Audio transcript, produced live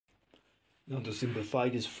Now to simplify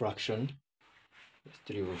this fraction, that's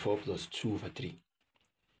 3 over 4 plus 2 over 3.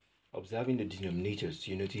 Observing the denominators,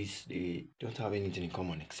 you notice they don't have anything in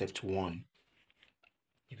common except 1.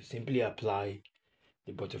 You will simply apply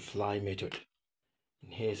the butterfly method.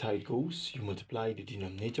 And here's how it goes. You multiply the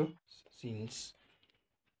denominator since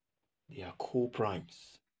they are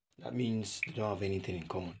co-primes. That means they don't have anything in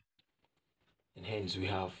common. And hence we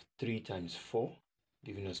have 3 times 4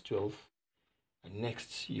 giving us 12. And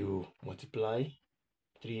next you multiply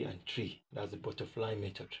 3 and 3. That's the butterfly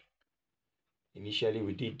method. Initially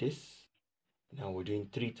we did this. Now we're doing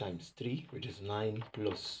 3 times 3, which is 9,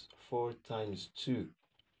 plus 4 times 2,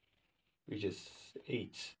 which is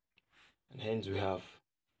 8. And hence we have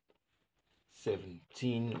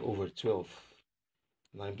 17 over 12.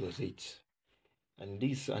 9 plus 8. And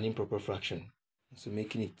this is an improper fraction. So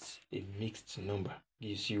making it a mixed number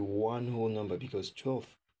gives you one whole number, because 12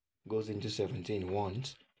 goes into 17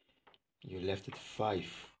 once. You're left at 5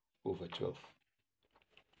 over 12.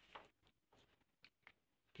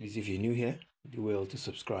 Please, if you're new here, do well to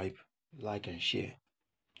subscribe, like and share.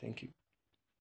 Thank you.